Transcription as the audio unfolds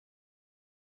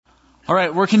All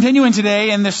right, we're continuing today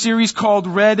in this series called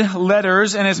Red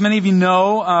Letters, and as many of you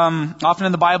know, often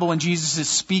in the Bible when Jesus is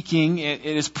speaking, it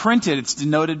is printed. It's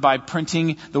denoted by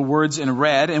printing the words in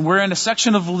red, and we're in a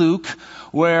section of Luke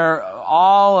where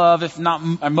all of, if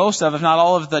not most of, if not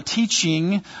all of the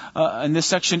teaching in this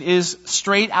section is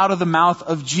straight out of the mouth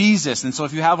of Jesus. And so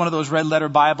if you have one of those red letter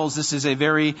Bibles, this is a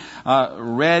very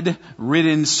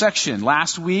red-ridden section.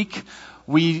 Last week,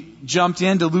 we jumped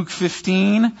into Luke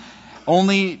 15,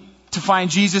 only to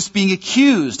find Jesus being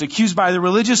accused by the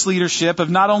religious leadership of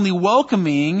not only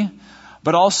welcoming,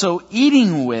 but also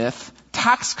eating with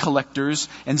tax collectors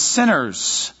and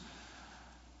sinners.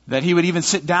 That he would even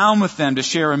sit down with them to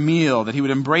share a meal, that he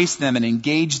would embrace them and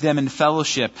engage them in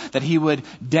fellowship, that he would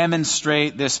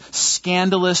demonstrate this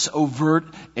scandalous, overt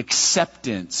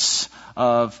acceptance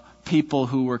of people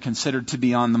who were considered to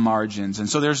be on the margins. And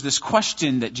so there's this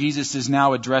question that Jesus is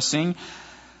now addressing.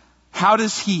 How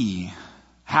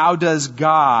does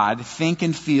God think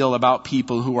and feel about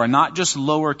people who are not just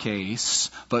lowercase,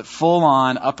 but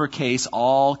full-on uppercase,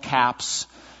 all caps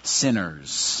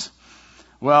sinners?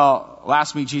 Well,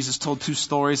 last week Jesus told two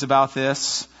stories about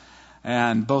this,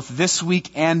 and both this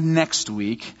week and next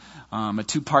week, a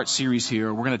two-part series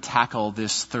here, we're going to tackle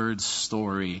this third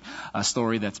story, a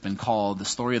story that's been called the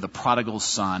story of the prodigal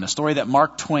son, a story that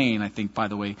Mark Twain, I think, by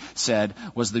the way, said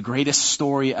was the greatest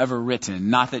story ever written.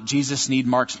 Not that Jesus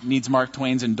needs Mark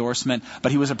Twain's endorsement,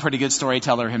 but he was a pretty good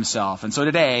storyteller himself. And so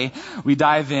today, we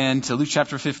dive into Luke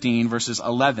chapter 15, verses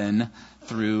 11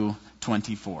 through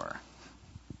 24.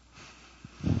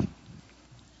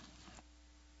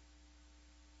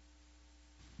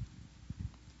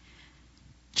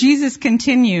 Jesus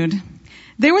continued,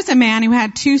 "There was a man who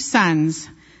had 2 sons.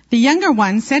 The younger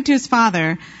one said to his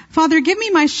father, 'Father, give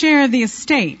me my share of the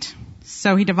estate.'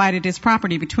 So he divided his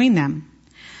property between them.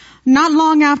 Not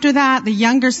long after that, the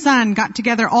younger son got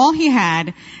together all he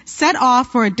had, set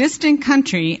off for a distant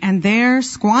country, and there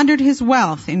squandered his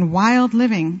wealth in wild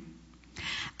living.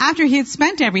 After he had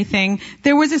spent everything,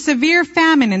 there was a severe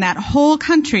famine in that whole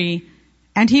country,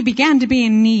 and he began to be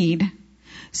in need.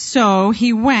 So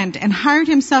he went and hired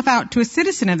himself out to a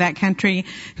citizen of that country,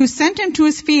 who sent him to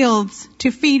his fields to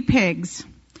feed pigs.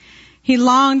 He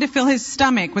longed to fill his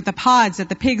stomach with the pods that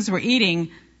the pigs were eating,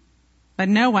 but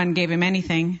no one gave him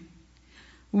anything.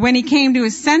 When he came to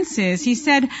his senses, he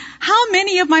said, 'How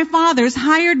many of my father's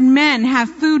hired men have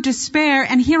food to spare,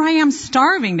 and here I am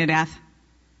starving to death?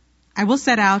 I will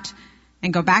set out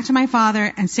and go back to my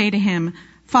father and say to him,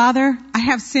 Father, I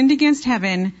have sinned against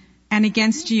heaven and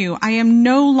against you. I am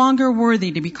no longer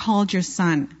worthy to be called your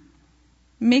son.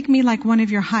 Make me like one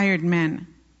of your hired men.'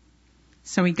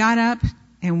 So he got up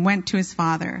and went to his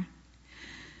father.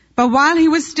 But while he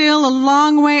was still a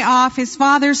long way off, his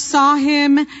father saw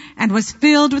him and was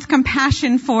filled with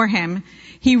compassion for him.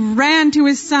 He ran to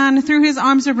his son, threw his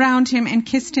arms around him, and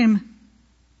kissed him.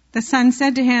 The son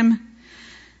said to him,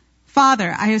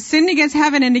 'Father, I have sinned against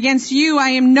heaven and against you. I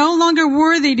am no longer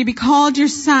worthy to be called your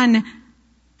son.'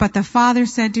 But the father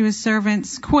said to his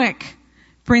servants, 'Quick,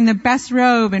 bring the best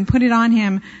robe and put it on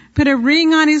him. Put a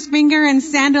ring on his finger and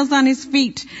sandals on his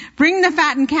feet. Bring the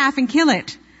fattened calf and kill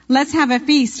it. Let's have a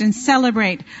feast and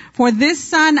celebrate. For this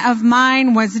son of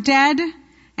mine was dead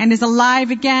and is alive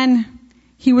again.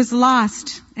 He was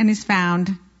lost and is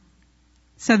found.'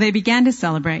 So they began to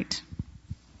celebrate."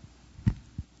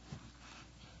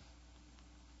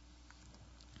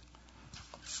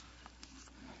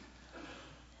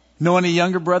 Know any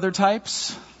younger brother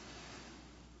types?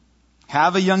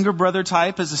 Have a younger brother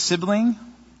type as a sibling?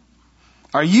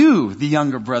 Are you the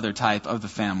younger brother type of the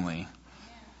family?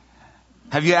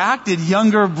 Have you acted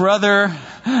younger brother?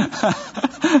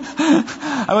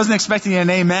 I wasn't expecting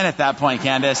an amen at that point,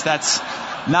 Candace. That's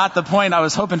not the point. I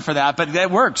was hoping for that, but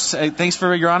that works. Thanks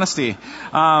for your honesty.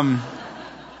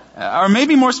 Or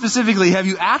maybe more specifically, have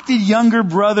you acted younger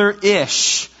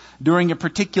brother-ish during a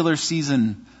particular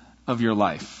season of your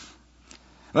life?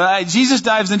 Jesus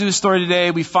dives into his story today.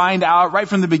 We find out right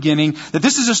from the beginning that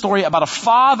this is a story about a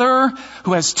father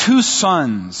who has 2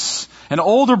 sons, an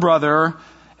older brother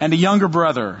and a younger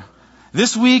brother.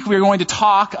 This week we're going to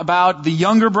talk about the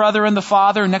younger brother and the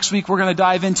father. Next week we're going to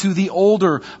dive into the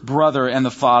older brother and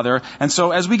the father. And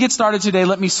so as we get started today,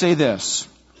 let me say this.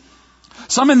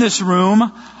 Some in this room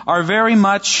are very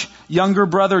much younger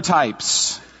brother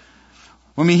types.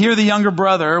 When we hear the younger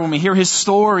brother, when we hear his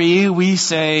story, we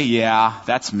say, yeah,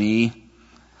 that's me.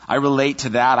 I relate to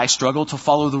that. I struggle to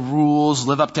follow the rules,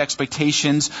 live up to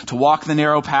expectations, to walk the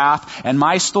narrow path. And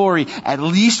my story, at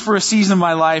least for a season of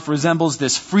my life, resembles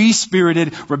this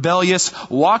free-spirited, rebellious,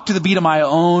 walk to the beat of my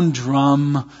own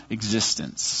drum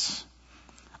existence.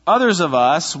 Others of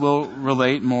us will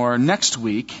relate more next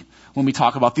week when we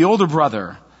talk about the older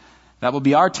brother. That will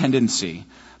be our tendency.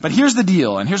 But here's the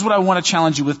deal, and here's what I want to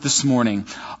challenge you with this morning.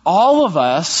 All of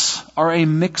us are a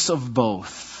mix of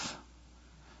both.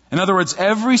 In other words,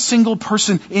 every single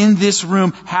person in this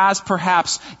room has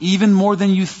perhaps, even more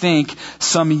than you think,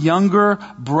 some younger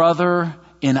brother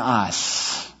in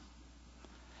us.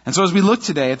 And so as we look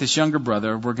today at this younger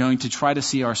brother, we're going to try to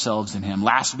see ourselves in him.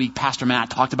 Last week, Pastor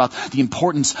Matt talked about the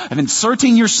importance of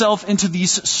inserting yourself into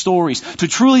these stories, to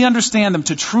truly understand them,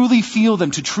 to truly feel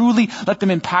them, to truly let them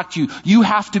impact you. You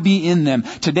have to be in them.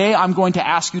 Today, I'm going to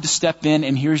ask you to step in,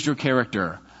 and here's your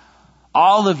character.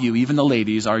 All of you, even the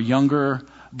ladies, are younger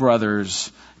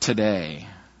brothers today.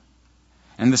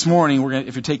 And this morning,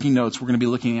 if you're taking notes, we're going to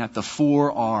be looking at the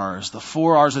 4 R's. The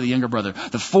 4 R's of the younger brother.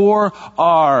 The 4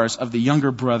 R's of the younger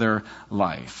brother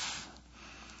life.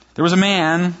 There was a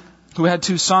man who had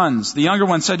 2 sons. The younger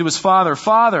one said to his father,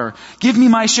 "Father, give me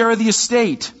my share of the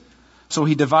estate." So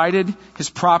he divided his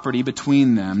property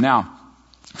between them. Now,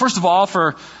 first of all,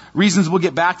 for reasons we'll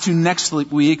get back to next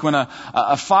week, when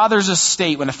a father's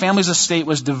estate, when a family's estate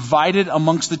was divided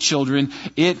amongst the children,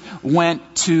 it went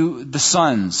to the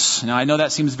sons. Now, I know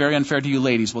that seems very unfair to you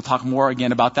ladies. We'll talk more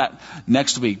again about that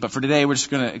next week. But for today, we're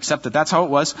just going to accept that that's how it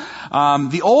was.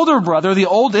 The older brother, the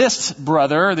oldest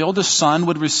brother, the oldest son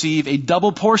would receive a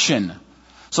double portion.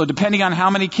 So depending on how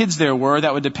many kids there were,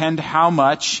 that would depend how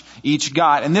much each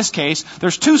got. In this case,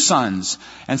 there's 2 sons.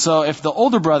 And so if the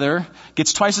older brother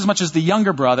gets twice as much as the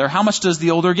younger brother, how much does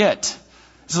the older get?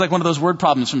 This is like one of those word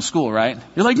problems from school, right?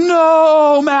 You're like,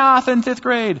 no, math in 5th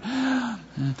grade.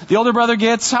 The older brother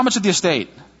gets how much of the estate?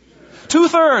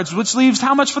 2/3, which leaves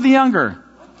how much for the younger?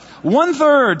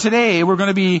 1/3. Today we're going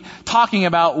to be talking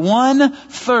about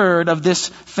 1/3 of this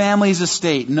family's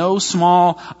estate. No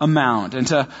small amount. And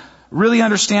to really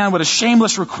understand what a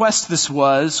shameless request this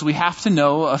was, we have to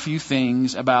know a few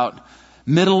things about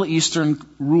Middle Eastern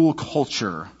rural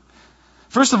culture.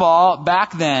 First of all,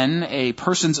 back then, a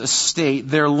person's estate,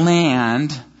 their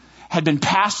land, had been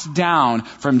passed down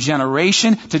from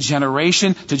generation to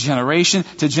generation to generation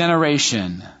to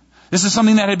generation. This is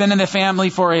something that had been in the family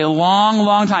for a long,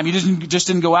 long time. You just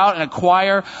didn't go out and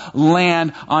acquire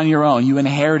land on your own. You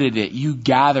inherited it. You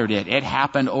gathered it. It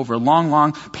happened over long,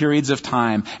 long periods of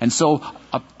time. And so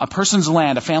a person's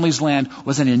land, a family's land,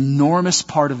 was an enormous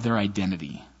part of their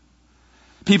identity.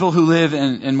 People who live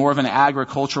in more of an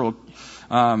agricultural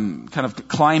kind of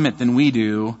climate than we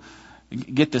do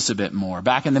get this a bit more.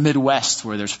 Back in the Midwest,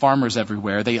 where there's farmers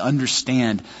everywhere, they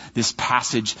understand this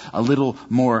passage a little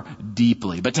more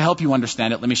deeply. But to help you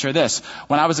understand it, let me share this.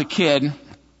 When I was a kid,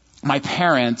 my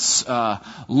parents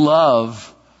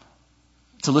love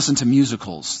to listen to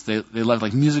musicals. They love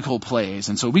like musical plays.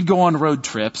 And so we'd go on road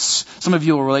trips. Some of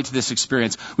you will relate to this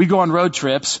experience. We'd go on road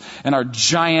trips in our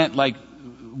giant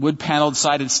wood-paneled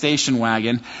sided station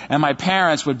wagon, and my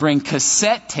parents would bring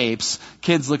cassette tapes.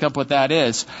 Kids, look up what that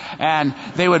is. And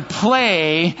they would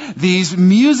play these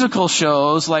musical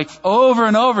shows over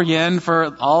and over again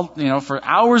for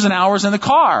hours and hours in the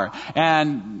car.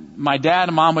 And my dad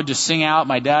and mom would just sing out.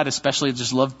 My dad especially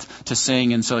just loved to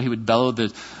sing, and so he would bellow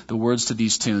the words to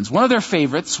these tunes. One of their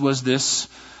favorites was this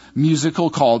musical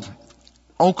called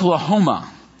Oklahoma.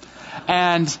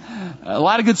 And a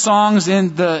lot of good songs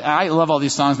I love all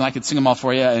these songs, and I could sing them all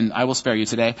for you, and I will spare you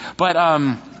today. But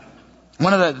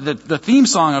one of the theme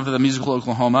song of the musical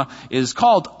Oklahoma is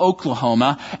called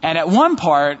Oklahoma, and at one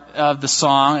part of the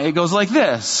song, it goes like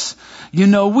this. You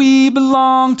know we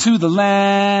belong to the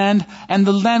land, and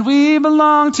the land we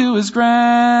belong to is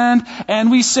grand, and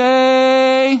we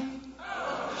say,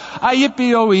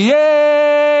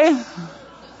 yippee-oh-yay.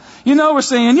 You know we're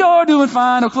saying, you're doing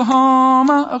fine,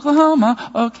 Oklahoma,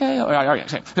 Oklahoma, okay. All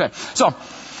right, okay. So,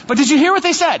 but did you hear what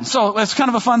they said? So it's kind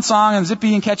of a fun song and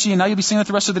zippy and catchy, and now you'll be singing it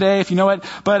the rest of the day if you know it.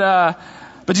 But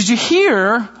did you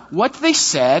hear what they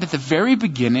said at the very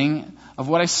beginning of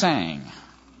what I sang?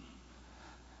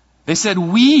 They said,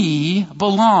 we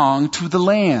belong to the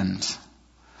land.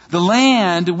 The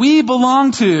land we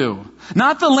belong to.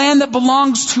 Not the land that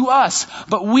belongs to us,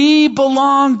 but we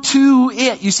belong to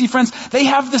it. You see, friends, they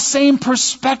have the same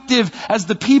perspective as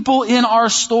the people in our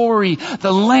story.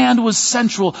 The land was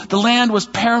central. The land was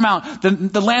paramount.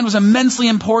 The land was immensely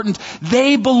important.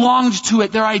 They belonged to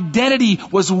it. Their identity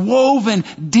was woven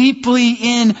deeply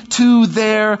into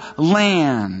their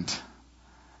land.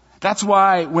 That's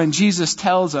why when Jesus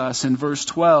tells us in verse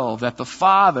 12 that the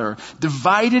Father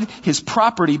divided his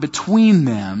property between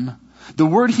them, the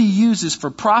word he uses for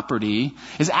property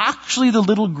is actually the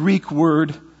little Greek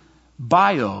word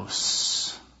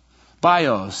bios.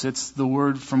 Bios, it's the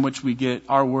word from which we get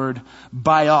our word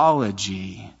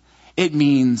biology. It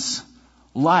means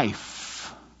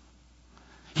life.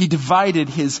 He divided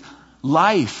his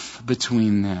life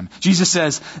between them. Jesus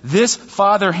says, this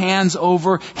Father hands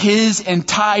over his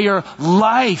entire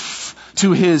life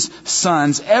to his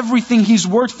sons. Everything he's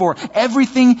worked for,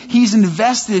 everything he's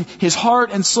invested his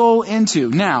heart and soul into.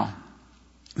 Now,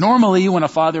 normally when a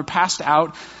father passed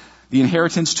out the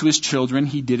inheritance to his children,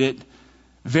 he did it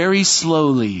very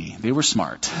slowly. They were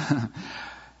smart.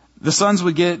 The sons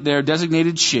would get their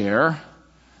designated share.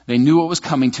 They knew what was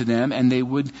coming to them, and they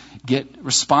would get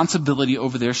responsibility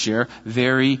over their share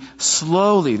very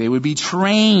slowly. They would be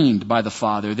trained by the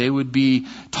father. They would be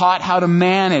taught how to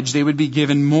manage. They would be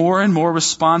given more and more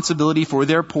responsibility for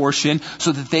their portion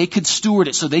so that they could steward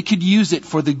it, so they could use it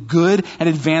for the good and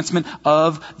advancement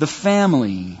of the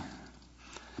family.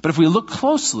 But if we look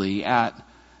closely at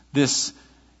this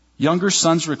younger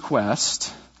son's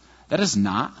request, that is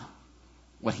not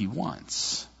what he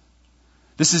wants.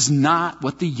 This is not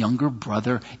what the younger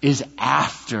brother is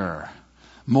after.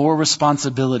 More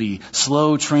responsibility,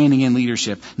 slow training and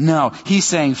leadership. No, he's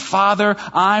saying, Father,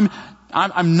 I'm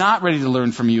not ready to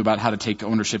learn from you about how to take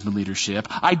ownership and leadership.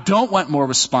 I don't want more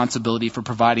responsibility for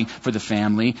providing for the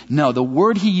family. No, the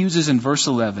word he uses in verse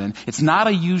 11, it's not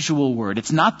a usual word.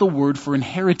 It's not the word for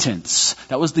inheritance.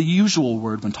 That was the usual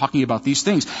word when talking about these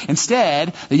things.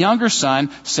 Instead, the younger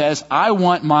son says, I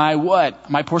want my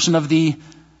what? My portion of the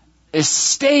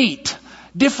estate.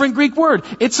 Different Greek word.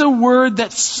 It's a word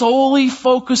that solely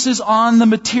focuses on the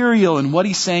material. And what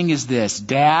he's saying is this,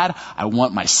 Dad, I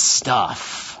want my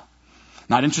stuff.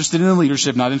 Not interested in the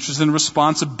leadership, not interested in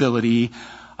responsibility.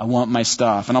 I want my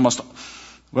stuff. And almost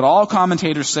what all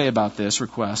commentators say about this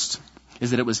request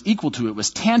is that it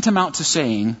was tantamount to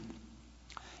saying,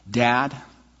 Dad,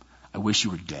 I wish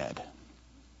you were dead.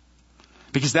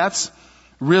 Because that's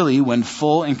really when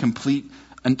full and complete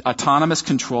and autonomous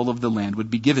control of the land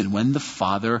would be given, when the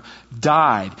father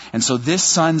died. And so this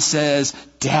son says,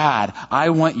 Dad, I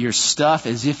want your stuff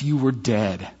as if you were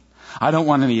dead. I don't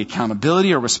want any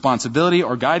accountability or responsibility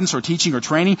or guidance or teaching or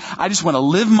training. I just want to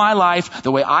live my life the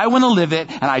way I want to live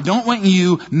it, and I don't want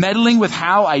you meddling with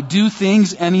how I do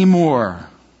things anymore.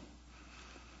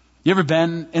 You ever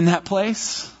been in that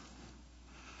place?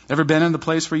 Ever been in the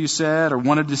place where you said or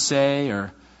wanted to say,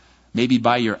 or maybe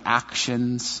by your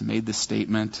actions made the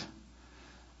statement,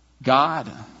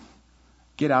 God,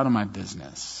 get out of my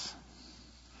business.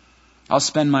 I'll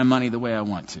spend my money the way I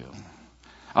want to.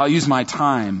 I'll use my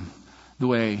time the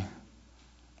way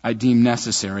I deem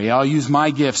necessary. I'll use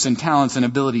my gifts and talents and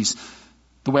abilities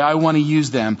the way I want to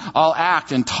use them. I'll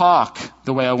act and talk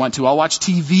the way I want to. I'll watch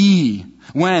TV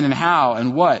when and how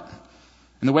and what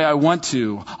and the way I want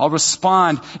to. I'll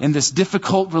respond in this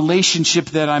difficult relationship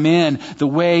that I'm in the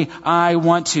way I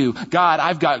want to. God,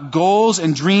 I've got goals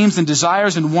and dreams and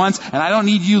desires and wants, and I don't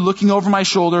need you looking over my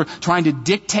shoulder trying to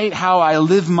dictate how I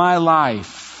live my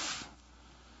life.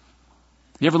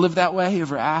 You ever live that way? You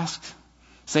ever asked?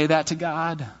 Say that to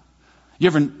God? We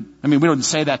don't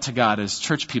say that to God as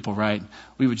church people, right?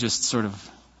 We would just sort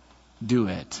of do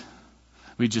it.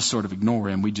 We just sort of ignore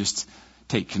him. We just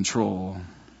take control.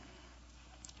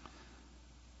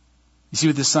 You see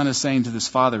what this son is saying to this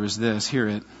father is this. Hear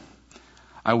it.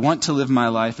 I want to live my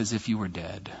life as if you were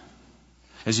dead.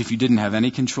 As if you didn't have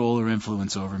any control or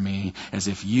influence over me. As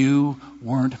if you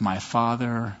weren't my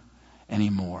father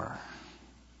anymore.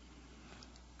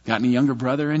 Got any younger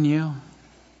brother in you?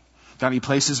 Got any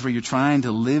places where you're trying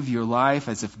to live your life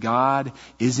as if God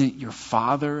isn't your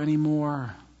father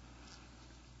anymore?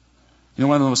 You know,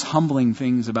 one of the most humbling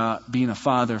things about being a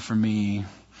father for me,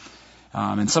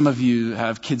 and some of you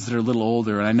have kids that are a little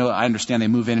older, and I understand they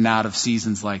move in and out of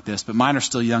seasons like this, but mine are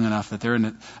still young enough that they're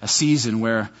in a season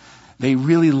where they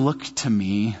really look to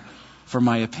me for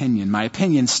my opinion. My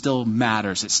opinion still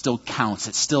matters. It still counts.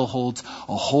 It still holds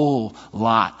a whole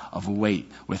lot of weight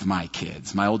with my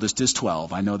kids. My oldest is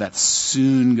 12. I know that's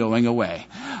soon going away.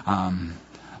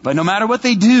 But no matter what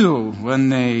they do, when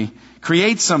they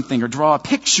create something or draw a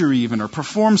picture even or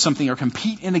perform something or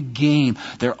compete in a game,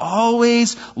 they're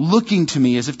always looking to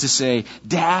me as if to say,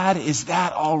 Dad, is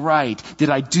that all right? Did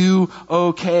I do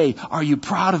okay? Are you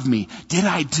proud of me? Did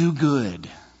I do good?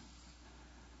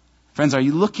 Friends, are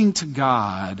you looking to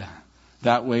God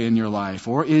that way in your life?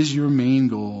 Or is your main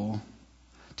goal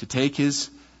to take his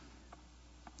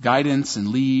guidance and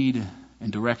lead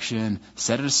and direction,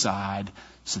 set it aside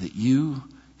so that you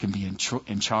can be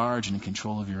in charge and in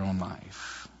control of your own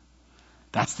life?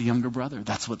 That's the younger brother.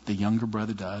 That's what the younger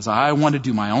brother does. I want to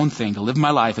do my own thing, to live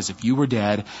my life as if you were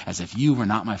dead, as if you were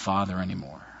not my father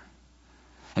anymore.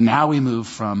 And now we move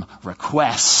from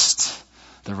request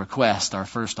the request, our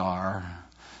first R,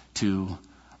 to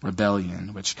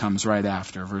rebellion, which comes right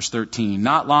after. Verse 13,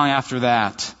 not long after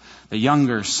that, the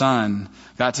younger son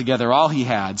got together all he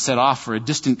had, set off for a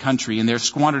distant country, and there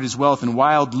squandered his wealth in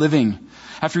wild living.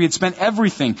 After he had spent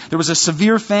everything, there was a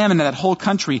severe famine in that whole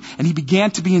country, and he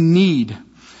began to be in need.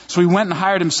 So he went and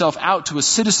hired himself out to a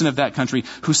citizen of that country,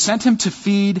 who sent him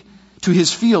to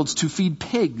his fields to feed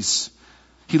pigs.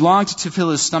 He longed to fill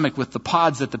his stomach with the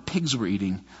pods that the pigs were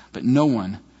eating, but no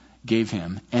one gave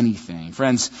him anything.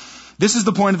 Friends, this is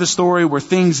the point of the story where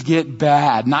things get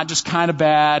bad. Not just kind of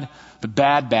bad, but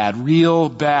bad, real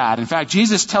bad. In fact,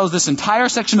 Jesus tells this entire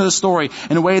section of the story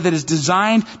in a way that is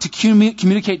designed to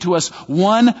communicate to us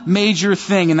one major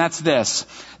thing, and that's this: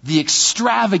 the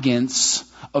extravagance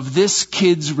of this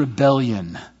kid's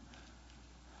rebellion.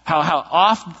 How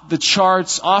off the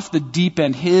charts, off the deep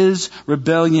end his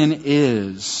rebellion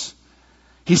is.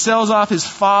 He sells off his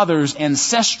father's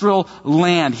ancestral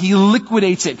land. He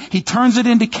liquidates it. He turns it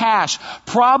into cash,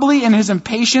 probably in his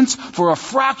impatience for a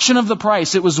fraction of the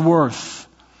price it was worth.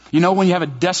 You know, when you have a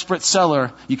desperate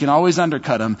seller, you can always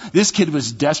undercut him. This kid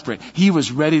was desperate. He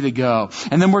was ready to go.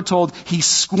 And then we're told he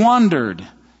squandered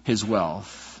his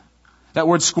wealth. That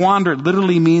word squandered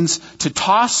literally means to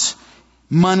toss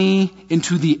money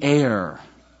into the air.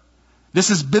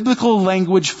 This is biblical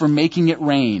language for making it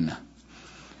rain.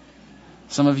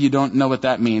 Some of you don't know what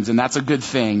that means, and that's a good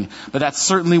thing. But that's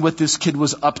certainly what this kid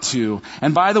was up to.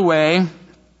 And by the way,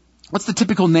 what's the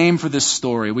typical name for this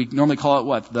story? We normally call it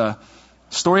what? The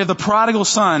story of the prodigal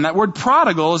son. That word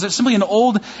prodigal is simply an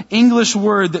old English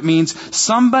word that means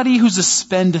somebody who's a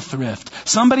spendthrift.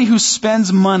 Somebody who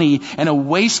spends money in a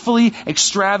wastefully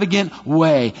extravagant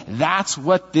way. That's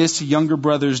what this younger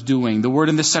brother's doing. The word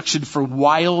in this section for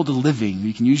wild living.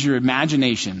 You can use your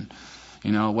imagination.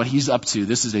 You know, what he's up to.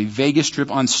 This is a Vegas trip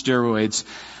on steroids.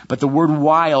 But the word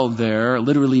wild there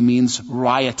literally means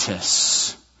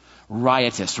riotous.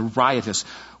 Riotous.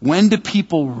 When do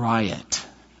people riot?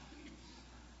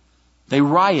 They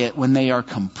riot when they are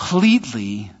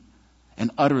completely and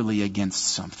utterly against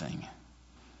something.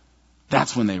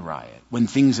 That's when they riot. When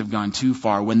things have gone too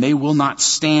far. When they will not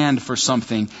stand for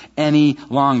something any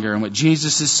longer. And what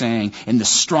Jesus is saying in the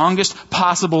strongest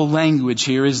possible language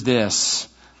here is this: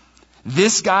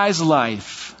 this guy's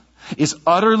life is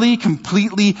utterly,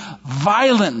 completely,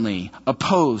 violently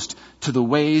opposed to the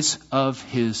ways of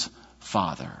his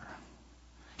father.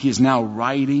 He is now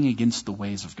rioting against the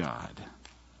ways of God.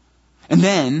 And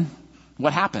then,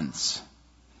 what happens?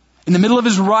 In the middle of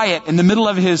his riot, in the middle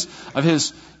of his,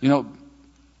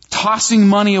 tossing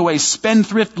money away,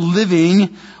 spendthrift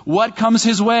living, what comes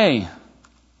his way?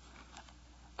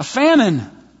 A famine.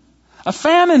 A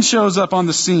famine shows up on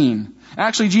the scene.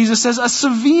 Actually, Jesus says a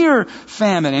severe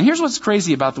famine. And here's what's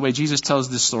crazy about the way Jesus tells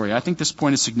this story. I think this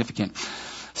point is significant.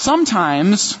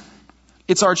 Sometimes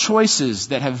it's our choices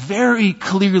that have very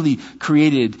clearly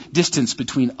created distance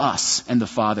between us and the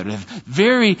Father, that have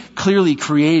very clearly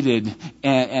created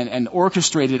and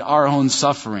orchestrated our own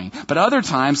suffering. But other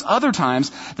times,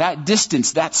 that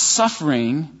distance, that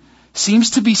suffering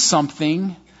seems to be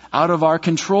something out of our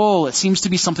control. It seems to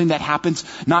be something that happens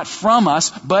not from us,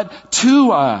 but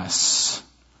to us.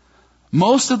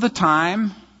 Most of the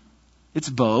time, it's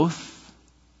both.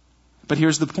 But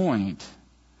here's the point.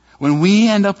 When we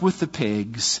end up with the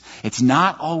pigs, it's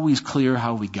not always clear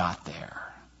how we got there.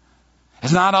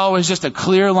 It's not always just a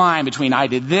clear line between I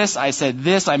did this, I said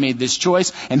this, I made this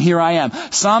choice, and here I am.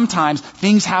 Sometimes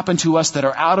things happen to us that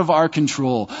are out of our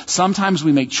control. Sometimes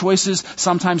we make choices,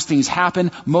 sometimes things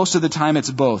happen. Most of the time it's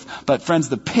both. But friends,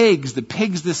 the pigs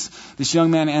this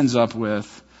young man ends up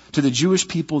with, to the Jewish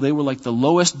people, they were like the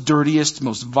lowest, dirtiest,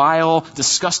 most vile,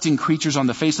 disgusting creatures on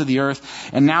the face of the earth.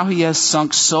 And now he has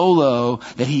sunk so low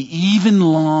that he even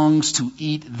longs to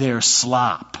eat their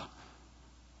slop.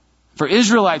 For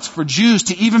Israelites, for Jews,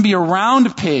 to even be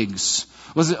around pigs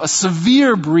was a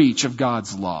severe breach of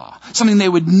God's law. Something they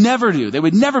would never do. They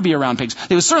would never be around pigs.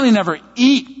 They would certainly never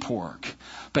eat pork.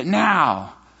 But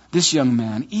now, this young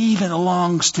man even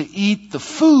longs to eat the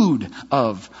food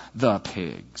of the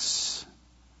pigs.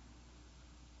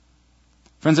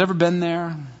 Friends, ever been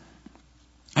there?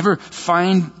 Ever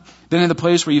been in the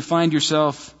place where you find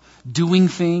yourself doing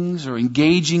things or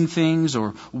engaging things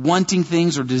or wanting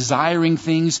things or desiring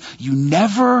things you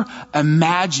never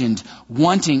imagined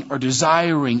wanting or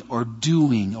desiring or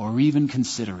doing or even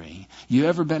considering? You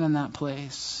ever been in that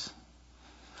place?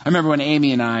 I remember when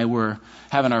Amy and I were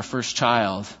having our first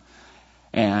child,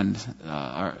 and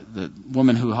the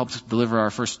woman who helped deliver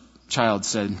our first child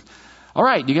said, "All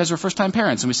right, you guys are first-time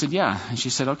parents." And we said, "Yeah." And she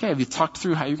said, "Okay, have you talked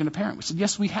through how you're going to parent?" We said,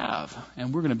 "Yes, we have.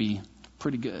 And we're going to be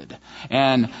pretty good.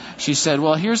 And she said,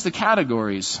 well, here's the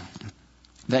categories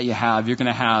that you have. You're going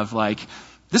to have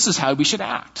this is how we should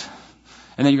act.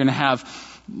 And then you're going to have,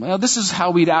 well, this is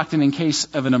how we'd act in case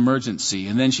of an emergency.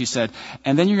 And then she said,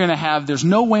 and then you're going to have, there's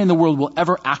no way in the world we'll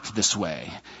ever act this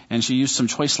way. And she used some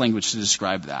choice language to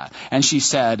describe that. And she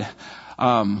said,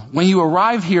 when you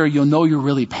arrive here, you'll know you're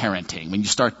really parenting when you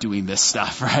start doing this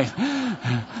stuff, right?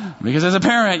 Because as a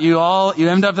parent, you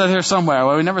end up there somewhere.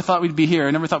 Well, we never thought we'd be here.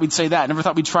 I never thought we'd say that. Never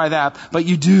thought we'd try that. But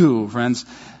you do, friends.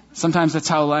 Sometimes that's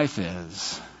how life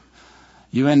is.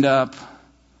 You end up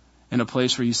in a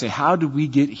place where you say, how did we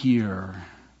get here?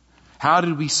 How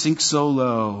did we sink so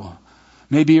low?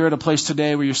 Maybe you're at a place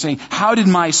today where you're saying, how did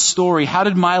my story, how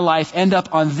did my life end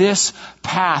up on this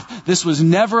path? This was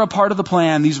never a part of the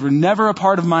plan. These were never a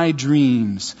part of my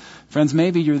dreams. Friends,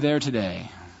 maybe you're there today.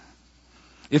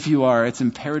 If you are, it's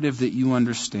imperative that you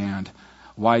understand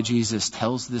why Jesus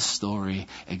tells this story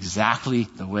exactly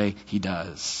the way he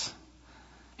does.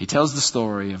 He tells the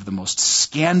story of the most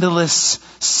scandalous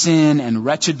sin and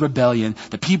wretched rebellion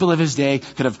the people of his day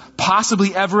could have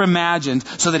possibly ever imagined,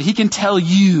 so that he can tell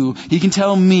you, he can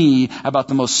tell me about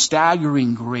the most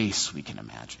staggering grace we can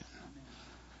imagine.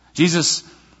 Jesus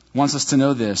wants us to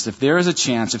know this. If there is a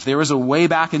chance, if there is a way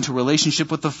back into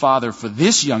relationship with the Father for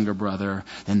this younger brother,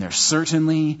 then there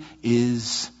certainly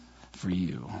is for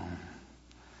you.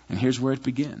 And here's where it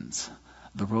begins.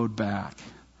 The road back.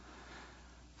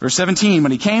 Verse 17,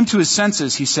 when he came to his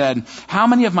senses, he said, how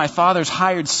many of my father's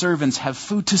hired servants have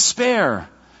food to spare?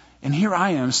 And here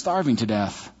I am, starving to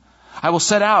death. I will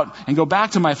set out and go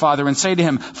back to my father and say to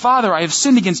him, Father, I have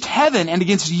sinned against heaven and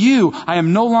against you. I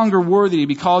am no longer worthy to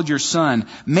be called your son.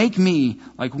 Make me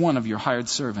like one of your hired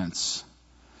servants.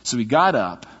 So he got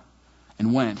up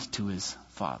and went to his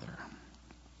father.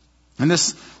 In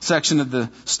this section of the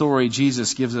story,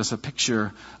 Jesus gives us a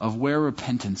picture of where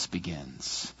repentance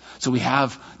begins. So we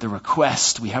have the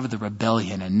request, we have the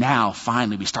rebellion, and now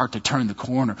finally we start to turn the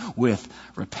corner with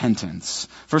repentance.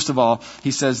 First of all,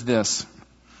 he says this,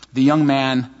 the young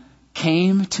man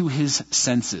came to his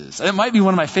senses. It might be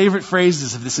one of my favorite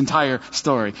phrases of this entire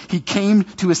story. He came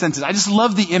to his senses. I just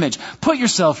love the image. Put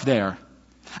yourself there.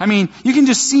 I mean, you can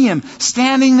just see him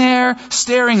standing there,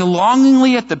 staring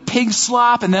longingly at the pig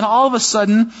slop, and then all of a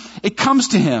sudden, it comes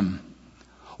to him.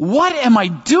 What am I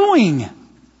doing?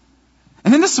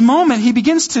 And in this moment, he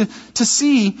begins to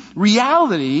see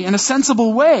reality in a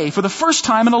sensible way for the first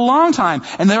time in a long time.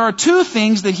 And there are two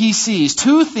things that he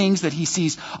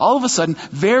sees all of a sudden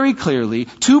very clearly,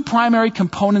 two primary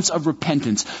components of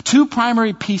repentance, two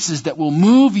primary pieces that will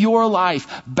move your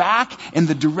life back in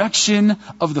the direction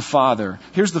of the Father.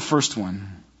 Here's the first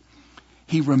one.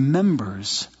 He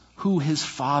remembers who his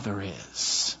Father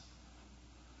is.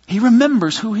 He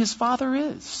remembers who his Father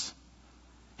is.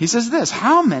 He says this,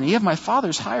 how many of my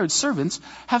father's hired servants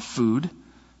have food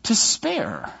to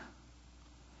spare?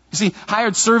 You see,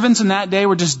 hired servants in that day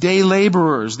were just day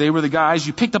laborers. They were the guys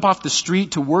you picked up off the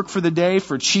street to work for the day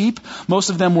for cheap.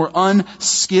 Most of them were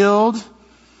unskilled.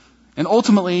 And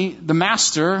ultimately, the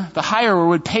master, the hirer,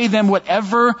 would pay them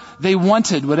whatever they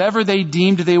wanted, whatever they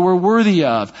deemed they were worthy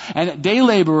of. And day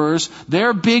laborers,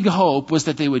 their big hope was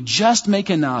that they would just make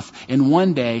enough in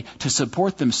one day to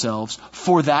support themselves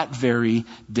for that very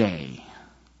day.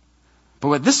 But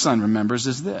what this son remembers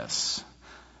is this.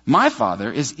 My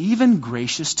Father is even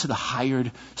gracious to the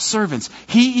hired servants.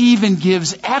 He even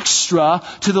gives extra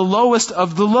to the lowest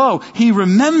of the low. He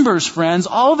remembers, friends,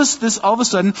 all of a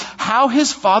sudden, how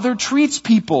his Father treats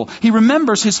people. He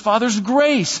remembers his Father's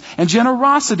grace and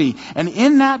generosity. And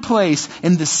in that place,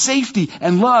 in the safety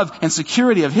and love and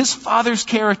security of his Father's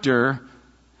character,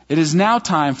 it is now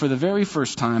time, for the very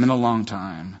first time in a long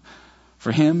time,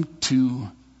 for him to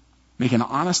make an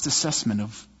honest assessment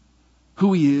of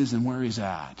who he is and where he's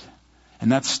at.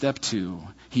 And that's step 2.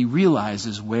 He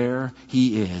realizes where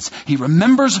he is. He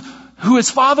remembers who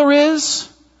his Father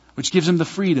is, which gives him the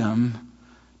freedom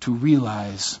to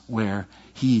realize where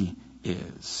he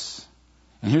is.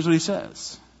 And here's what he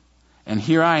says. And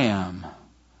here I am,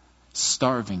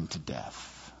 starving to death.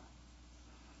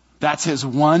 That's his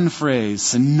one phrase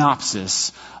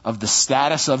synopsis of the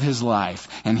status of his life.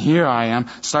 And here I am,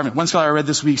 starving. One scholar I read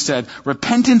this week said,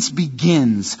 repentance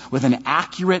begins with an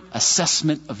accurate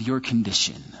assessment of your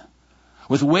condition.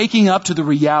 With waking up to the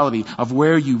reality of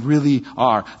where you really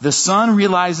are. The son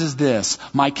realizes this.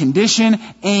 My condition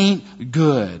ain't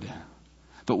good.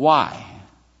 But why?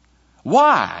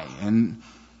 Why? And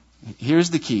here's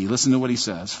the key. Listen to what he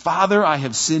says. Father, I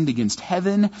have sinned against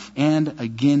heaven and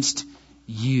against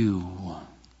you.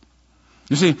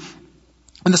 You see,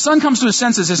 when the son comes to his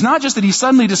senses, it's not just that he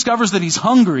suddenly discovers that he's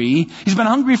hungry. He's been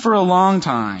hungry for a long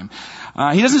time.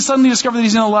 He doesn't suddenly discover that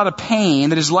he's in a lot of pain,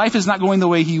 that his life is not going the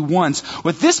way he wants.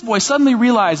 What this boy suddenly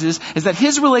realizes is that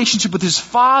his relationship with his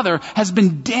father has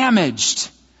been damaged.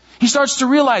 He starts to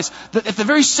realize that at the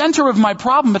very center of my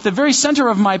problem, at the very center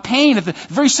of my pain, at the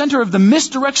very center of the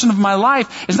misdirection of my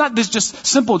life, is not this just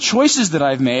simple choices that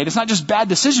I've made. It's not just bad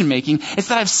decision making. It's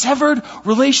that I've severed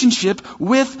relationship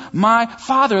with my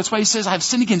father. That's why he says, I've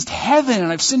sinned against heaven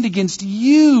and I've sinned against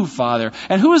you, Father.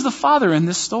 And who is the father in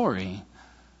this story?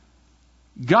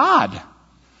 God.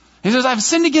 He says, I've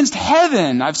sinned against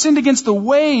heaven. I've sinned against the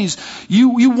ways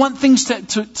you want things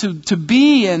to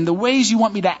be and the ways you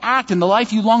want me to act and the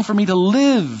life you long for me to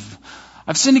live.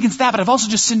 I've sinned against that, but I've also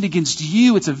just sinned against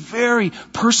you. It's a very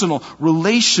personal,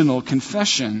 relational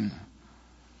confession.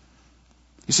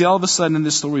 You see, all of a sudden in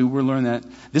this story, we're learning that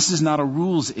this is not a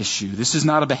rules issue. This is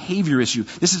not a behavior issue.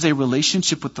 This is a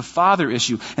relationship with the Father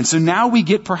issue. And so now we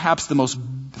get perhaps the most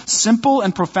simple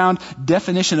and profound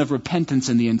definition of repentance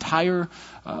in the entire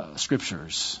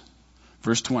Scriptures.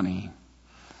 Verse 20. You want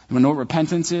to know what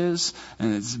repentance is?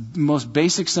 In its most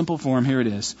basic, simple form, here it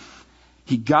is.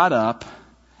 He got up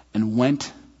and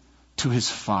went to his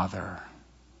Father.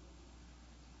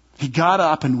 He got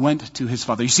up and went to his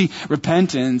Father. You see,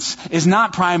 repentance is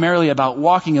not primarily about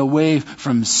walking away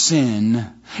from sin.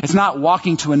 It's not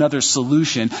walking to another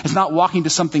solution. It's not walking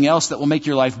to something else that will make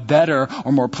your life better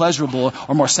or more pleasurable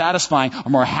or more satisfying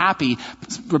or more happy.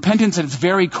 Repentance at its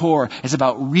very core is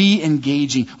about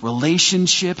re-engaging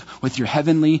relationship with your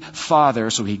heavenly Father.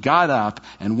 So he got up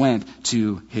and went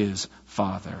to his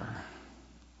Father.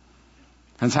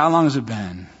 Friends, how long has it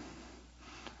been?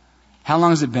 How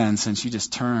long has it been since you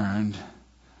just turned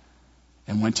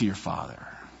and went to your Father?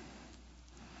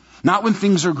 Not when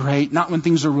things are great, not when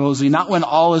things are rosy, not when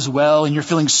all is well and you're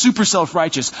feeling super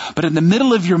self-righteous, but in the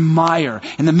middle of your mire,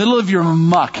 in the middle of your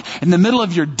muck, in the middle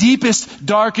of your deepest,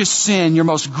 darkest sin, your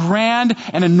most grand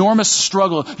and enormous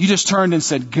struggle, you just turned and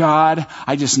said, God,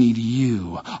 I just need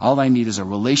you. All I need is a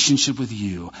relationship with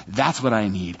you. That's what I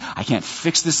need. I can't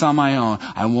fix this on my own.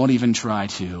 I won't even try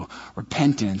to.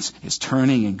 Repentance is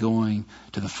turning and going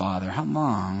to the Father. How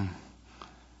long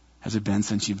has it been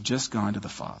since you've just gone to the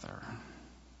Father?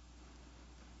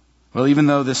 Well, even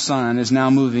though this son is now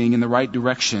moving in the right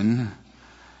direction,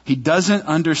 he doesn't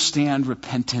understand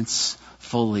repentance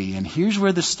fully. And here's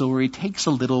where the story takes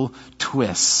a little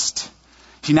twist.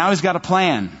 See, now he's got a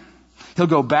plan. He'll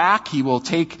go back. He will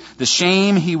take the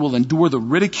shame. He will endure the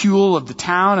ridicule of the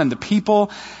town and the people.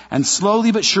 And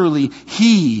slowly but surely,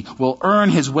 he will earn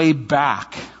his way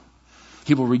back.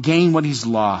 He will regain what he's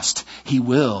lost. He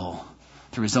will,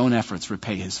 through his own efforts,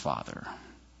 repay his father.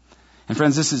 And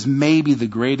friends, this is maybe the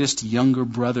greatest younger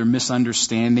brother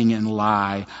misunderstanding and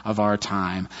lie of our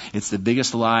time. It's the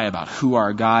biggest lie about who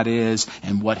our God is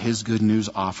and what his good news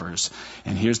offers.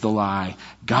 And here's the lie.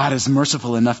 God is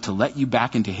merciful enough to let you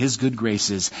back into his good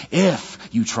graces if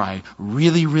you try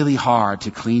really, really hard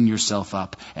to clean yourself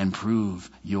up and prove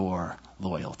your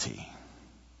loyalty.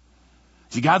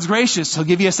 See, God's gracious. He'll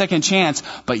give you a second chance,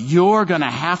 but you're going to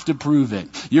have to prove it.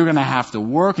 You're going to have to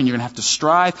work, and you're going to have to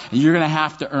strive, and you're going to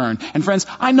have to earn. And friends,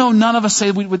 I know none of us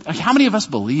say, how many of us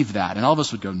believe that? And all of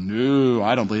us would go, no,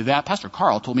 I don't believe that. Pastor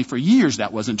Carl told me for years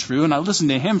that wasn't true, and I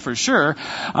listened to him for sure.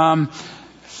 But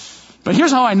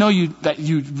here's how I know that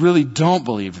you really don't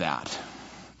believe that.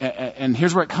 And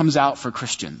here's where it comes out for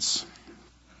Christians.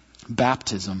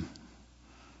 Baptism.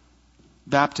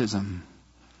 Baptism.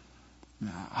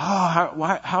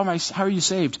 Oh, how are you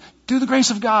saved? Through the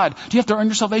grace of God. Do you have to earn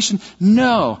your salvation?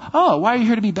 No. Oh, why are you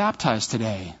here to be baptized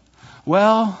today?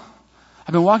 Well,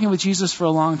 I've been walking with Jesus for a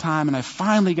long time, and I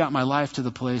finally got my life to the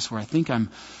place where I think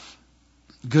I'm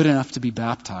good enough to be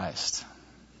baptized.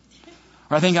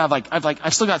 Or I think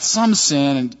I've still got some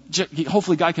sin, and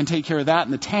hopefully God can take care of that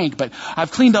in the tank, but I've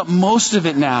cleaned up most of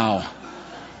it now.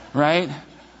 Right?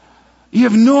 You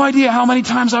have no idea how many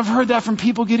times I've heard that from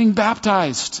people getting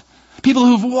baptized. People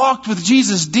who've walked with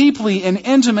Jesus deeply and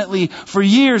intimately for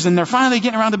years, and they're finally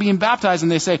getting around to being baptized,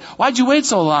 and they say, why'd you wait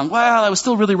so long? Well, I was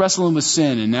still really wrestling with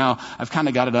sin, and now I've kind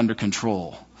of got it under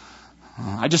control.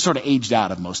 I just sort of aged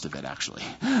out of most of it, actually.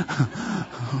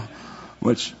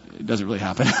 Which doesn't really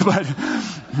happen. But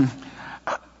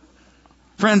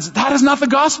friends, that is not the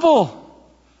gospel.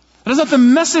 That is not the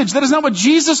message. That is not what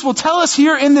Jesus will tell us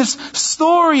here in this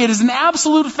story. It is an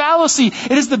absolute fallacy.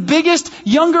 It is the biggest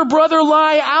younger brother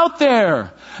lie out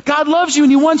there. God loves you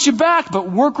and he wants you back,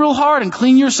 but work real hard and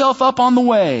clean yourself up on the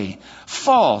way.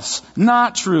 False.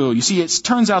 Not true. You see, it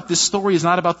turns out this story is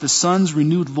not about the son's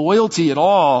renewed loyalty at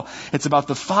all. It's about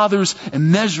the Father's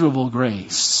immeasurable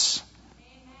grace.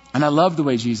 And I love the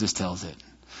way Jesus tells it.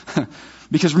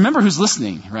 Because remember who's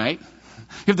listening, right?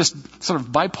 You have this sort of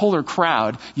bipolar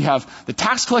crowd. You have the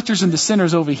tax collectors and the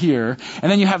sinners over here,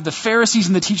 and then you have the Pharisees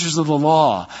and the teachers of the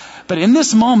law. But in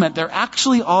this moment, they're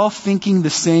actually all thinking the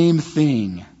same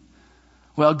thing.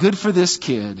 Well, good for this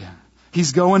kid.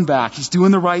 He's going back. He's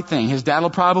doing the right thing. His dad will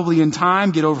probably in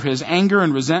time get over his anger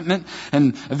and resentment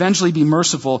and eventually be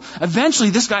merciful. Eventually,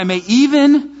 this guy may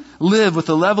even live with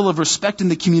a level of respect in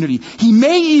the community. He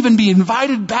may even be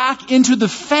invited back into the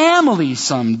family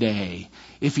someday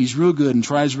if he's real good and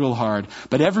tries real hard.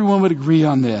 But everyone would agree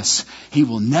on this. He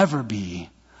will never be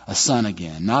a son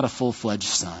again, not a full-fledged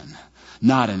son,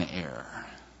 not an heir.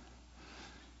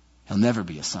 He'll never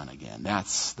be a son again.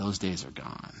 Those days are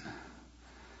gone.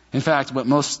 In fact, what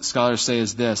most scholars say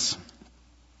is this.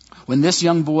 When this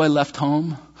young boy left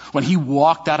home, when he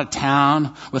walked out of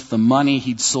town with the money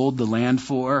he'd sold the land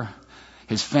for,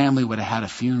 his family would have had a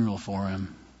funeral for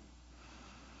him.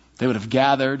 They would have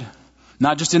gathered,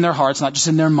 not just in their hearts, not just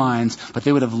in their minds, but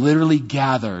they would have literally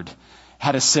gathered,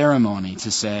 had a ceremony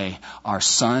to say, our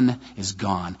son is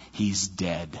gone. He's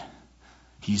dead.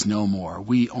 He's no more.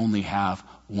 We only have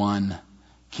one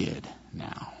kid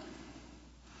now.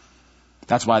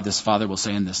 That's why this father will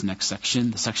say in this next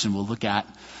section, the section we'll look at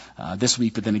this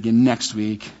week, but then again next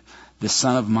week, this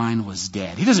son of mine was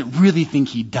dead. He doesn't really think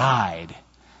he died.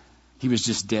 He was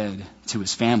just dead to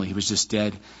his family. He was just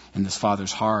dead in this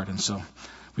father's heart. And so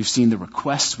we've seen the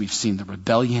request, we've seen the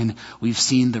rebellion, we've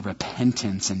seen the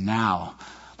repentance, and now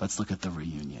let's look at the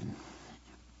reunion.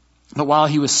 But while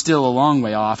he was still a long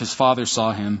way off, his father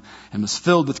saw him and was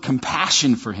filled with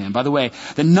compassion for him. By the way,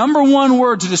 the number one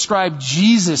word to describe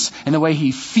Jesus and the way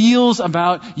he feels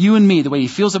about you and me, the way he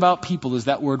feels about people, is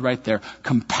that word right there,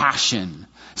 compassion.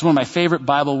 It's one of my favorite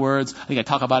Bible words. I think I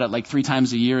talk about it like 3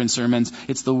 times a year in sermons.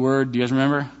 It's the word, do you guys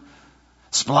remember?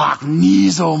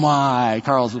 Splachnisomai.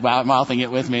 Carl's mouthing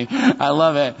it with me. I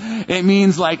love it. It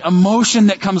means like emotion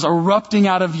that comes erupting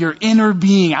out of your inner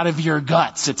being, out of your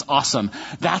guts. It's awesome.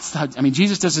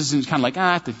 Jesus does this and it's kind of like,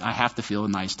 I have to feel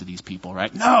nice to these people,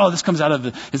 right? No, this comes out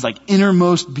of his like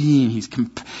innermost being.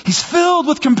 He's filled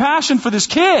with compassion for this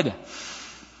kid.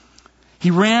 He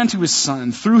ran to his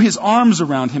son, threw his arms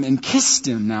around him and kissed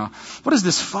him. Now, what is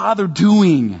this father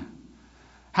doing?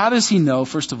 How does he know,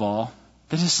 first of all,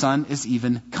 that his son is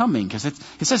even coming? Because it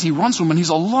says he runs to him when he's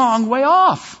a long way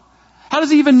off. How does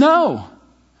he even know?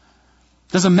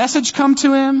 Does a message come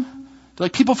to him? Do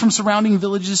like people from surrounding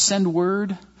villages send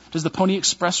word? Does the Pony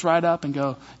Express ride up and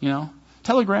go,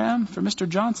 telegram for Mr.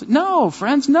 Johnson? No,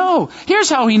 friends, no. Here's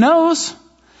how he knows.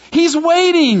 He's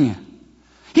waiting.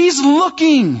 He's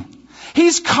looking.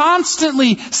 He's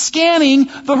constantly scanning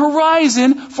the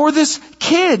horizon for this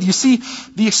kid. You see,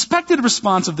 the expected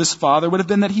response of this father would have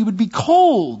been that he would be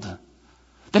cold,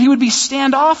 that he would be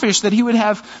standoffish, that he would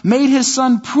have made his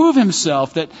son prove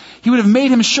himself, that he would have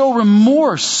made him show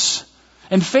remorse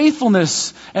and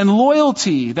faithfulness and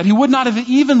loyalty, that he would not have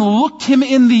even looked him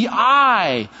in the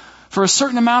eye for a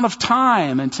certain amount of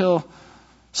time until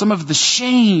some of the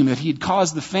shame that he had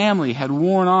caused the family had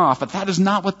worn off. But that is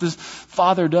not what the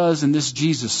father does in this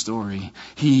Jesus story.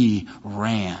 He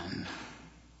ran.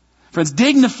 Friends,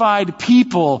 dignified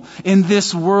people in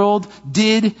this world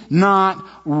did not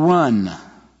run.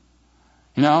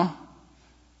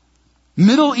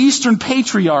 Middle Eastern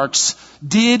patriarchs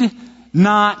did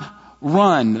not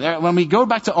run. When we go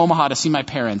back to Omaha to see my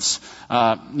parents,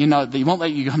 they won't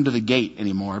let you come to the gate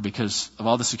anymore because of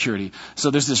all the security. So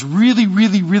there's this really,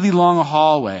 really, really long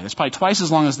hallway. It's probably twice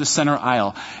as long as this center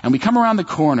aisle. And we come around the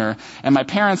corner, and my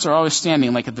parents are always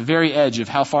standing like at the very edge of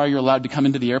how far you're allowed to come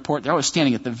into the airport. They're always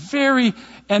standing at the very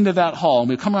end of that hall. And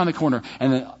we come around the corner,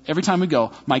 and then every time we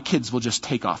go, my kids will just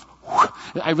take off.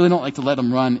 I really don't like to let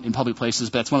them run in public places,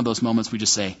 but that's one of those moments we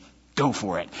just say, go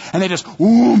for it. And they just,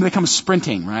 they come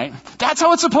sprinting, right? That's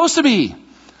how it's supposed to be.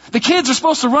 The kids are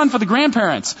supposed to run for the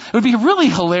grandparents. It would be really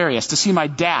hilarious to see my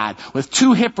dad with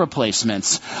 2 hip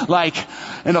replacements, like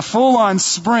in a full-on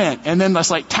sprint, and then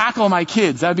just like tackle my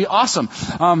kids. That would be awesome.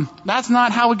 That's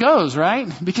not how it goes, right?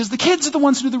 Because the kids are the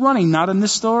ones who do the running. Not in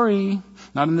this story.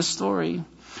 Not in this story.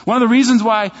 One of the reasons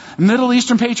why Middle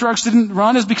Eastern patriarchs didn't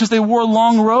run is because they wore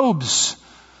long robes.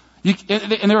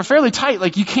 And they were fairly tight.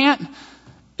 Like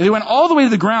they went all the way to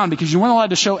the ground because you weren't allowed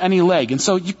to show any leg. And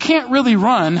so you can't really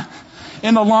run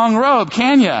in the long robe,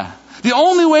 can you? The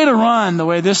only way to run, the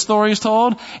way this story is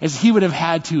told, is he would have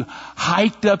had to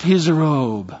hike up his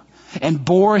robe and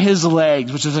bore his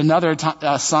legs, which is another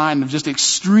sign of just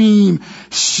extreme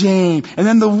shame. And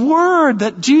then the word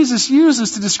that Jesus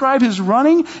uses to describe his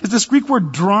running is this Greek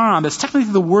word dram. It's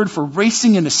technically the word for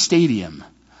racing in a stadium.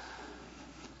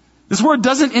 This word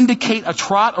doesn't indicate a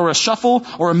trot or a shuffle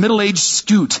or a middle-aged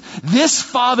scoot. This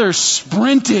father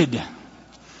sprinted.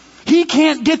 He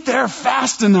can't get there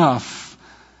fast enough.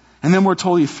 And then we're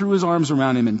told he threw his arms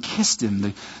around him and kissed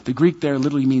him. The Greek there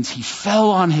literally means he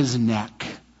fell on his neck.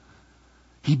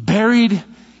 He buried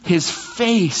his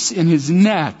face in his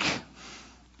neck.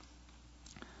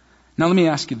 Now let me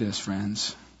ask you this,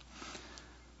 friends.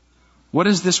 What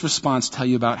does this response tell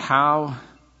you about how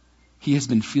he has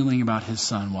been feeling about his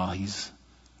son while he's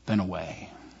been away?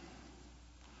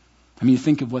 I mean, you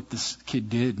think of what this kid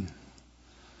did.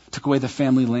 Took away the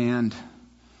family land,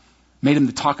 made him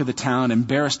the talk of the town,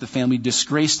 embarrassed the family,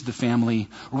 disgraced the family,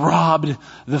 robbed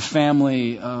the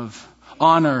family of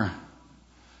honor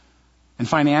and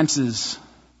finances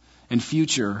and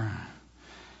future.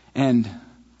 And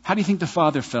how do you think the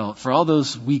father felt for all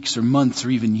those weeks or months or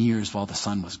even years while the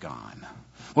son was gone?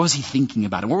 What was he thinking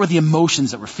about it? What were the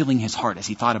emotions that were filling his heart as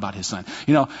he thought about his son?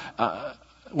 You know,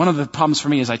 one of the problems for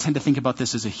me is I tend to think about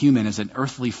this as a human, as an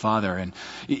earthly father. And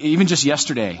even just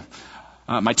yesterday,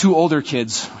 my 2 older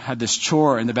kids had this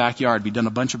chore in the backyard. We'd done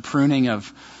a bunch of pruning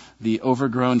of the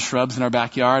overgrown shrubs in our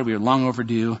backyard. We were long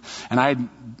overdue. And I had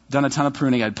done a ton of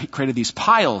pruning. I'd created these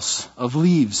piles of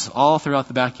leaves all throughout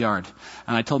the backyard.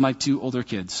 And I told my 2 older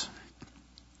kids,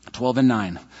 12 and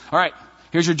 9, all right,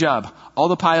 here's your job. All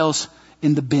the piles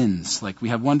in the bins. Like we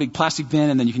have one big plastic bin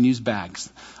and then you can use bags.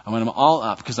 I went them all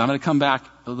up because I'm going to come back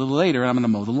a little later and I'm going to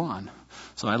mow the lawn.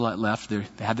 So I left. They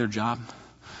had their job.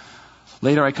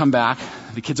 Later I come back.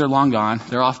 The kids are long gone.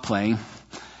 They're off playing.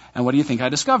 And what do you think I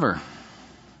discover?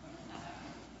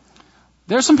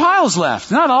 There's some piles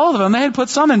left. Not all of them. They had put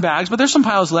some in bags, but there's some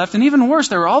piles left. And even worse,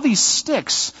 there were all these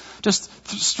sticks just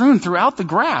strewn throughout the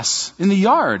grass in the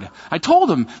yard. I told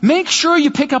them, make sure you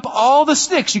pick up all the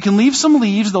sticks. You can leave some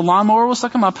leaves. The lawnmower will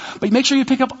suck them up, but make sure you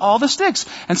pick up all the sticks.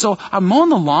 And so I'm mowing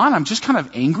the lawn. I'm just kind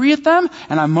of angry at them.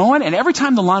 And I'm mowing. And every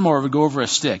time the lawnmower would go over a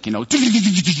stick, you know, I'd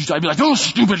be like, those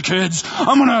stupid kids.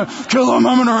 I'm going to kill them.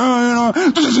 I'm going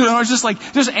to, I was just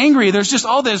like, just angry. There's just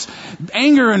all this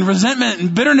anger and resentment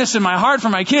and bitterness in my heart for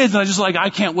my kids. And I just like,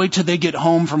 I can't wait till they get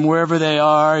home from wherever they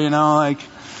are, you know, like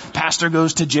pastor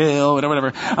goes to jail,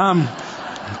 whatever. But I'm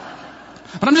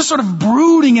just sort of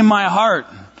brooding in my heart.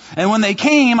 And when they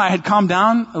came, I had calmed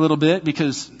down a little bit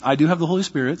because I do have the Holy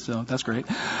Spirit, so that's great.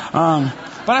 But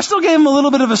I still gave them a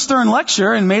little bit of a stern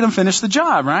lecture and made them finish the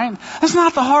job, right? That's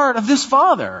not the heart of this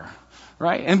father,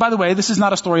 right? And by the way, this is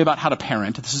not a story about how to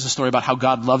parent. This is a story about how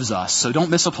God loves us, so don't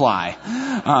misapply.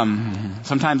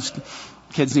 Sometimes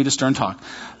kids need a stern talk.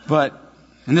 But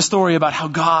in this story about how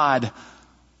God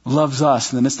loves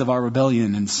us in the midst of our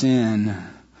rebellion and sin,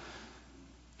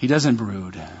 he doesn't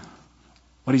brood.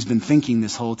 What he's been thinking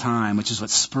this whole time, which is what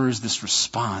spurs this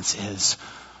response, is,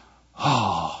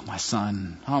 oh, my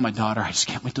son, oh, my daughter, I just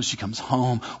can't wait till she comes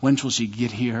home. When will she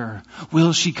get here?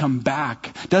 Will she come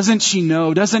back? Doesn't he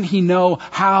know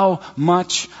how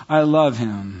much I love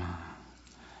him?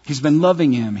 He's been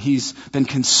loving him. He's been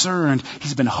concerned.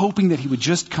 He's been hoping that he would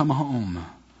just come home.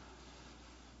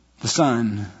 The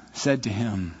son said to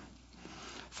him,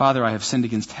 Father, I have sinned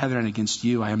against heaven and against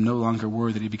you. I am no longer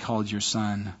worthy to be called your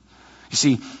son. You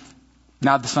see,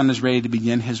 now the son is ready to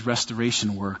begin his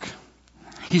restoration work.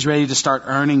 He's ready to start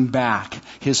earning back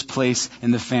his place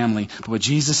in the family. But what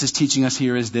Jesus is teaching us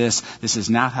here is this. This is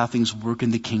not how things work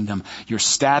in the kingdom. Your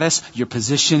status, your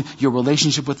position, your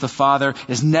relationship with the Father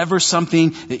is never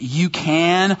something that you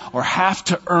can or have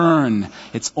to earn.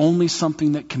 It's only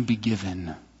something that can be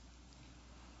given.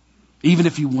 Even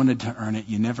if you wanted to earn it,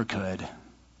 you never could.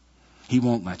 He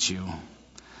won't let you.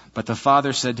 But the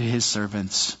Father said to his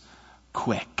servants,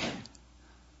 quick.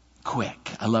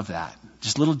 I love that.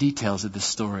 Just little details of this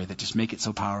story that just make it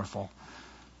so powerful.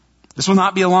 This will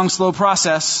not be a long, slow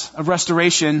process of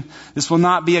restoration. This will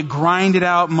not be a grinded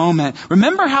out moment.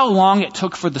 Remember how long it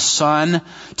took for the son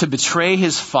to betray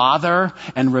his father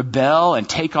and rebel and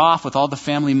take off with all the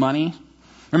family money?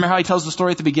 Remember how he tells the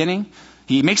story at the beginning?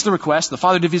 He makes the request. The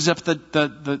father divvies up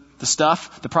the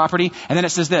stuff, the property. And then it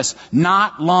says this,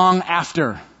 not long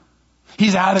after.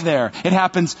 He's out of there. It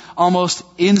happens almost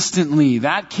instantly.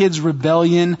 That kid's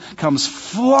rebellion comes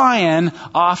flying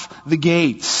off the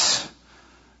gates.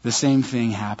 The same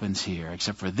thing happens here,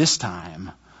 except for this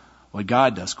time, what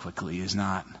God does quickly is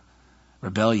not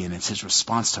rebellion. It's his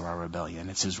response to our rebellion.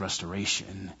 It's his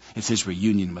restoration. It's his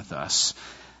reunion with us.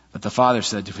 But the father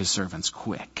said to his servants,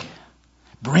 quick.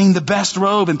 Bring the best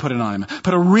robe and put it on him.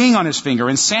 Put a ring on his finger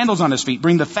and sandals on his feet.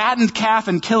 Bring the fattened calf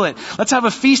and kill it. Let's have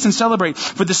a feast and celebrate.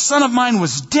 For the son of mine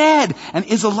was dead and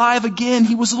is alive again.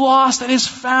 He was lost and is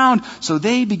found. So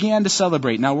they began to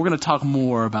celebrate. Now we're going to talk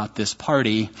more about this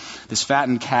party, this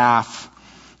fattened calf,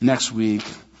 next week.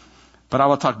 But I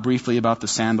will talk briefly about the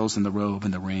sandals and the robe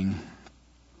and the ring.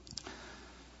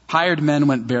 Hired men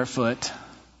went barefoot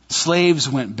Slaves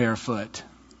went barefoot.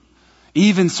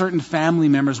 Even certain family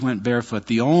members went barefoot.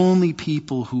 The only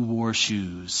people who wore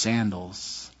shoes,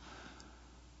 sandals,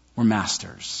 were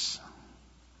masters.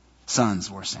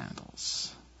 Sons wore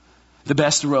sandals. The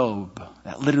best robe,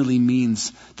 that literally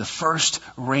means the first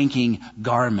ranking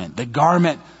garment. The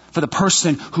garment for the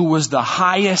person who was the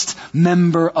highest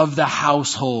member of the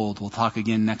household. We'll talk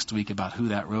again next week about who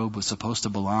that robe was supposed to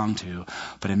belong to.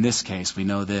 But in this case, we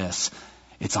know this.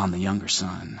 It's on the younger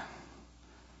son.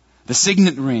 The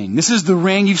signet ring. This is the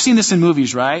ring. You've seen this in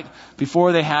movies, right?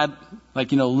 Before they had,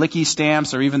 licky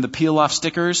stamps or even the peel-off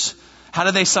stickers. How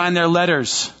did they sign their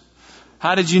letters?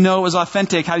 How did you know it was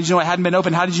authentic? How did you know it hadn't been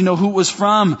opened? How did you know who it was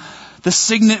from? The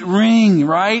signet ring,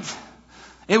 right?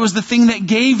 It was the thing that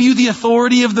gave you the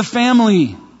authority of the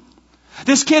family.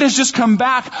 This kid has just come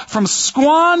back from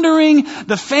squandering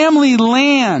the family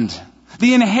land,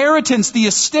 the inheritance, the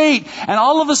estate, and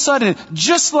all of a sudden,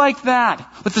 just like that,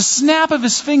 with the snap of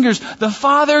his fingers, the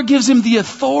father gives him the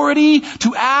authority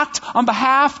to act on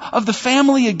behalf of the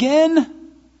family again.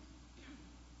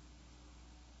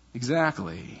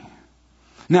 Exactly.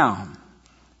 Now,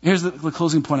 here's the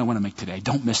closing point I want to make today.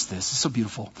 Don't miss this. It's so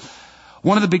beautiful.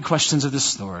 One of the big questions of this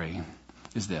story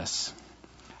is this.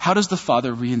 How does the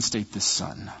father reinstate this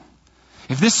son?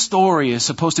 If this story is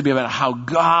supposed to be about how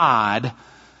God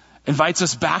invites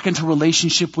us back into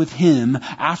relationship with Him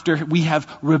after we have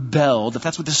rebelled, if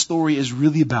that's what this story is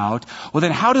really about, well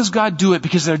then how does God do it?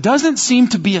 Because there doesn't seem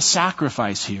to be a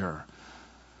sacrifice here.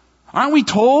 Aren't we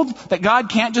told that God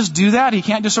can't just do that? He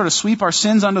can't just sort of sweep our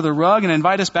sins under the rug and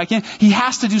invite us back in. He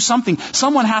has to do something.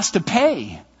 Someone has to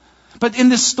pay. But in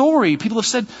this story, people have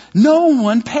said, no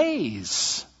one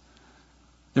pays.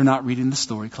 They're not reading the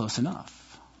story close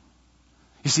enough.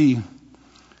 You see,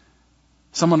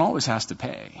 someone always has to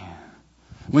pay.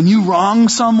 When you wrong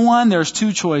someone, there's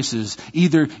two choices.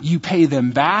 Either you pay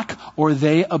them back or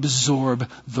they absorb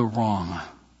the wrong.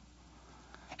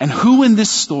 And who in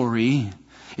this story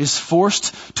is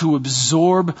forced to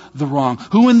absorb the wrong?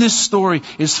 Who in this story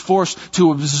is forced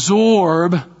to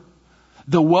absorb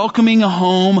the welcoming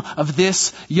home of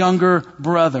this younger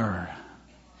brother?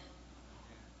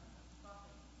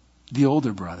 The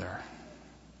older brother.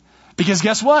 Because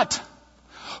guess what?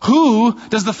 Who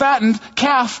does the fattened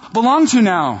calf belong to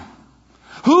now?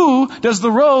 Who does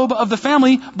the robe of the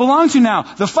family belong to now?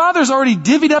 The father's already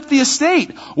divvied up the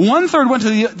estate. 1/3 went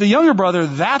to the younger brother.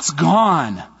 That's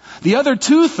gone. The other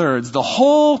 2/3, the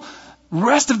whole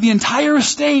rest of the entire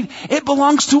estate, it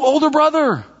belongs to older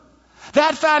brother.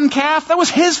 That fattened calf, that was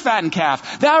his fattened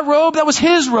calf. That robe, that was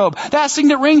his robe. That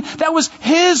signet ring, that was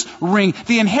his ring.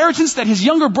 The inheritance that his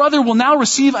younger brother will now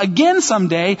receive again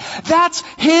someday, that's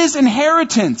his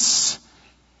inheritance.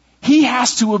 He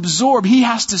has to absorb, he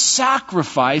has to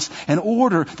sacrifice in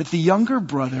order that the younger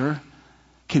brother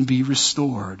can be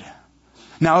restored.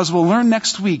 Now, as we'll learn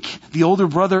next week, the older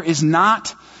brother he's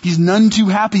none too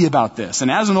happy about this. And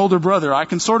as an older brother, I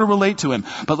can sort of relate to him.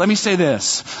 But let me say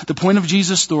this. The point of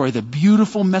Jesus' story, the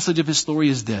beautiful message of his story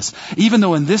is this. Even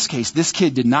though in this case, this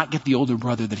kid did not get the older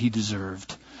brother that he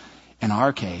deserved, in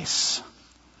our case,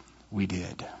 we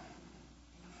did.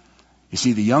 You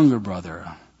see, the older brother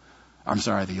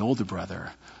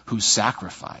who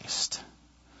sacrificed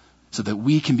so that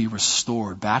we can be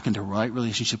restored back into right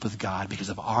relationship with God because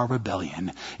of our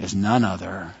rebellion is none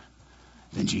other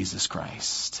than Jesus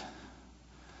Christ.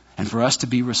 And for us to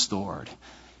be restored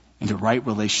into right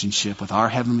relationship with our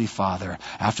Heavenly Father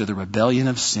after the rebellion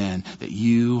of sin that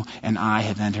you and I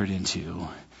have entered into,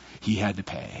 He had to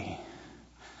pay.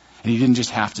 And He didn't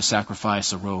just have to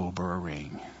sacrifice a robe or a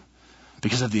ring.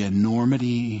 Because of the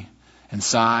enormity and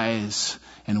size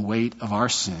and weight of our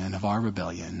sin, of our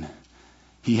rebellion,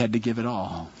 He had to give it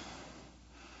all.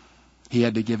 He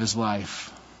had to give His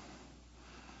life.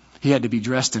 He had to be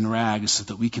dressed in rags so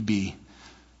that we could be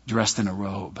dressed in a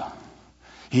robe.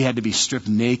 He had to be stripped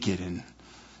naked and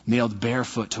nailed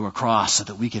barefoot to a cross so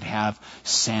that we could have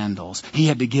sandals. He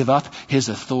had to give up His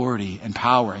authority and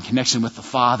power and connection with the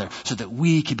Father so that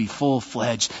we could be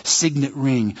full-fledged, signet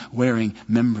ring wearing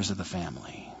members of the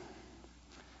family.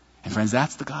 And friends,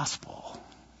 that's the gospel.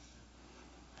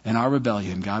 In our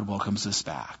rebellion, God welcomes us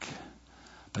back,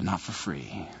 but not for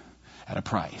free, at a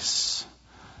price.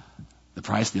 The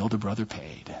price the older brother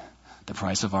paid, the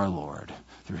price of our Lord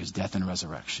through His death and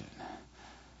resurrection.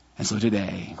 And so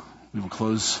today, we will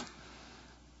close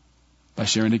by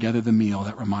sharing together the meal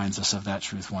that reminds us of that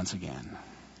truth once again.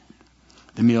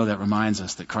 The meal that reminds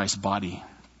us that Christ's body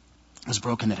was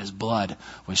broken, that His blood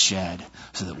was shed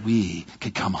so that we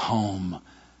could come home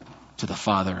to the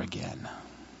Father again.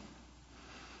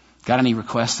 Got any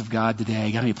requests of God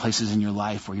today? Got any places in your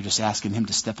life where you're just asking Him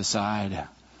to step aside?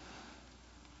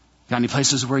 Got any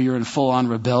places where you're in full-on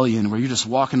rebellion, where you're just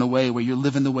walking away, where you're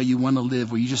living the way you want to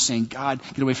live, where you're just saying, God,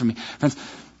 get away from me? Friends,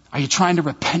 are you trying to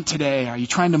repent today? Are you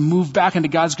trying to move back into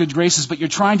God's good graces, but you're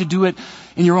trying to do it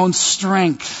in your own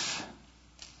strength?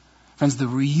 Friends, the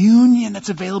reunion that's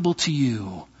available to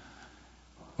you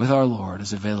with our Lord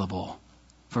is available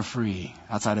for free,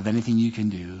 outside of anything you can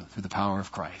do through the power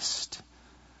of Christ.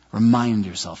 Remind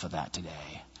yourself of that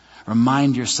today.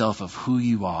 Remind yourself of who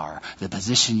you are, the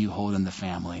position you hold in the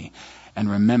family, and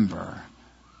remember,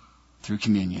 through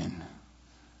communion,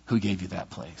 who gave you that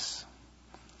place.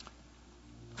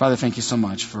 Father, thank you so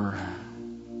much for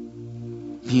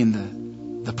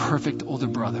being the perfect older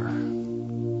brother.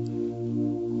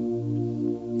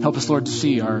 Help us, Lord, to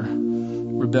see our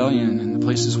rebellion and the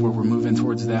places where we're moving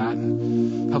towards that.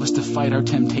 Help us to fight our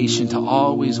temptation to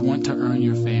always want to earn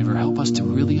your favor. Help us to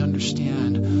really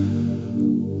understand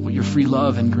what your free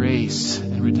love and grace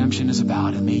and redemption is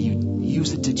about, and may you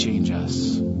use it to change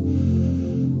us.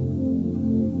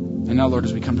 And now, Lord,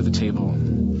 as we come to the table,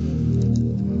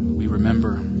 we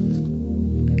remember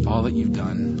all that you've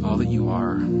done, all that you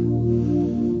are,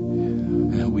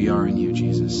 and that we are in you,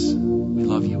 Jesus. We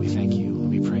love you. We thank you.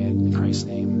 We pray